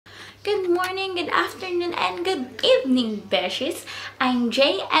Good morning, good afternoon, and good evening, beshies. I'm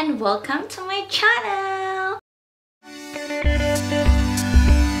Jay and welcome to my channel.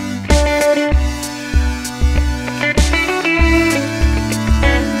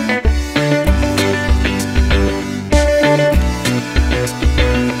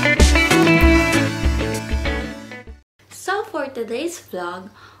 So for today's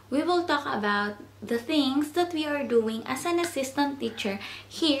vlog, we will talk about the things that we are doing as an assistant teacher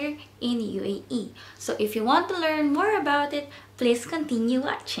here in UAE. So if you want to learn more about it, please continue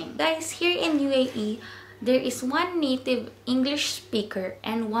watching. Guys, here in UAE, there is one native English speaker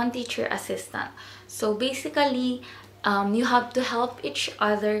and one teacher assistant. So basically, you have to help each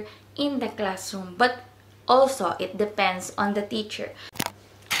other in the classroom, but also it depends on the teacher.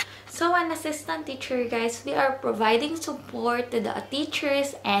 So an assistant teacher, guys, we are providing support to the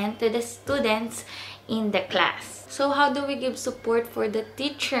teachers and to the students in the class. So how do we give support for the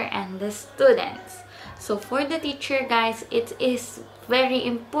teacher and the students? So for the teacher, guys, it is very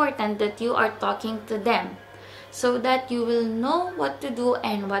important that you are talking to them so that you will know what to do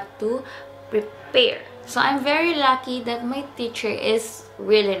and what to prepare. So I'm very lucky that my teacher is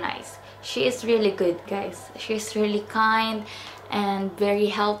really nice. She is really good, guys. She's really kind and very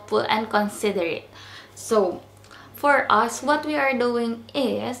helpful and considerate. So for us, what we are doing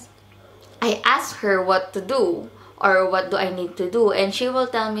is I ask her what to do or what do I need to do, and she will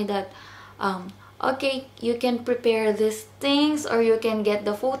tell me that okay, you can prepare these things or you can get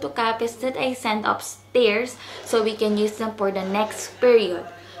the photocopies that I sent upstairs so we can use them for the next period.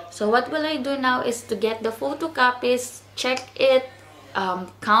 So what will I do now is to get the photocopies, check it,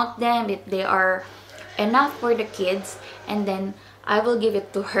 count them if they are enough for the kids, and then I will give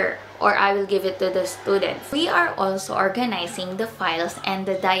it to her or I will give it to the students. We are also organizing the files and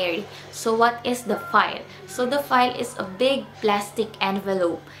the diary. So what is the file? So the file is a big plastic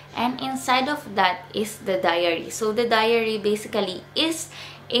envelope, and inside of that is the diary. So the diary basically is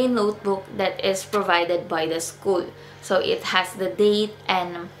a notebook that is provided by the school. So it has the date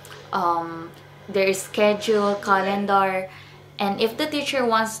and there is schedule, calendar, and if the teacher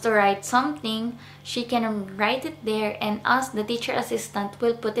wants to write something, she can write it there, and us, the teacher assistant,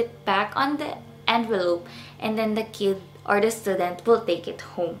 will put it back on the envelope, and then the kid or the student will take it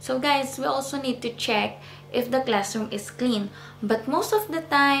home. So guys, we also need to check if the classroom is clean, but most of the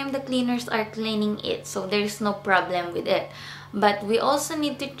time the cleaners are cleaning it, so there's no problem with it. But we also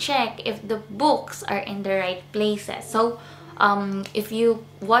need to check if the books are in the right places. So if you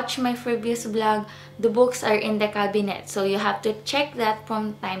watch my previous vlog, the books are in the cabinet, so you have to check that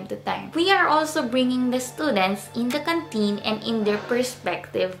from time to time. We are also bringing the students in the canteen and in their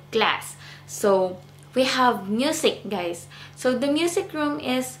perspective class. So we have music, guys. So the music room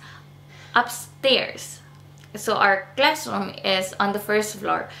is upstairs. So our classroom is on the first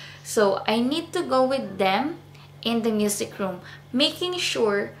floor. So I need to go with them in the music room, making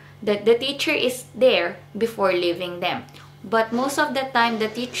sure that the teacher is there before leaving them. But most of the time, the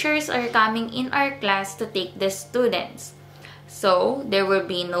teachers are coming in our class to take the students. So there will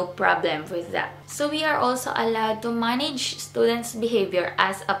be no problem with that. So we are also allowed to manage students' behavior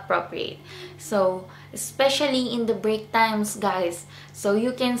as appropriate. So especially in the break times, guys. So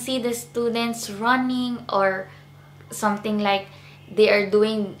you can see the students running or something like they are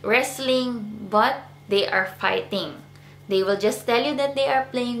doing wrestling, but they are fighting. They will just tell you that they are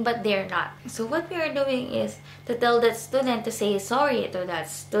playing, but they're not. So what we are doing is to tell that student to say sorry to that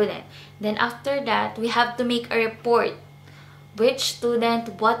student. Then after that, we have to make a report. Which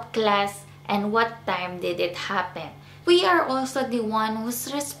student, what class, and what time did it happen. We are also the one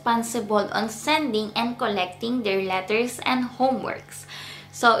who's responsible on sending and collecting their letters and homeworks.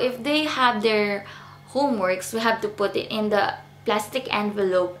 So if they have their homeworks, we have to put it in the plastic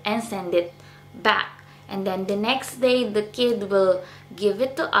envelope and send it back. And then the next day, the kid will give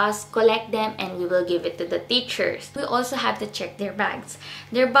it to us, collect them, and we will give it to the teachers. We also have to check their bags.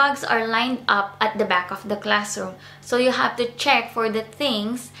 Their bags are lined up at the back of the classroom. So you have to check for the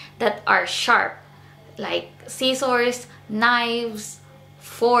things that are sharp, like scissors, knives,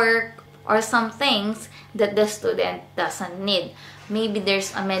 fork, or some things that the student doesn't need. Maybe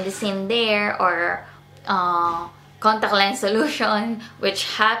there's a medicine there or contact lens solution,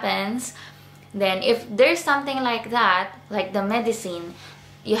 which happens. Then if there's something like that, like the medicine,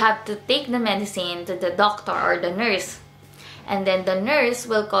 you have to take the medicine to the doctor or the nurse. And then the nurse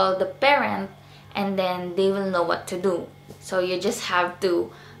will call the parent, and then they will know what to do. So you just have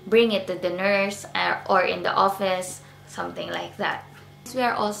to bring it to the nurse or in the office, something like that. We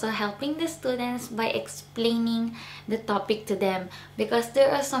are also helping the students by explaining the topic to them, because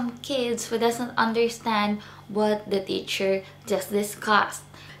there are some kids who doesn't understand what the teacher just discussed.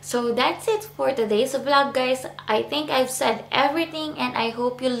 So that's it for today's vlog, guys. I think I've said everything and I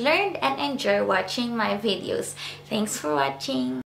hope you learned and enjoy watching my videos. Thanks for watching.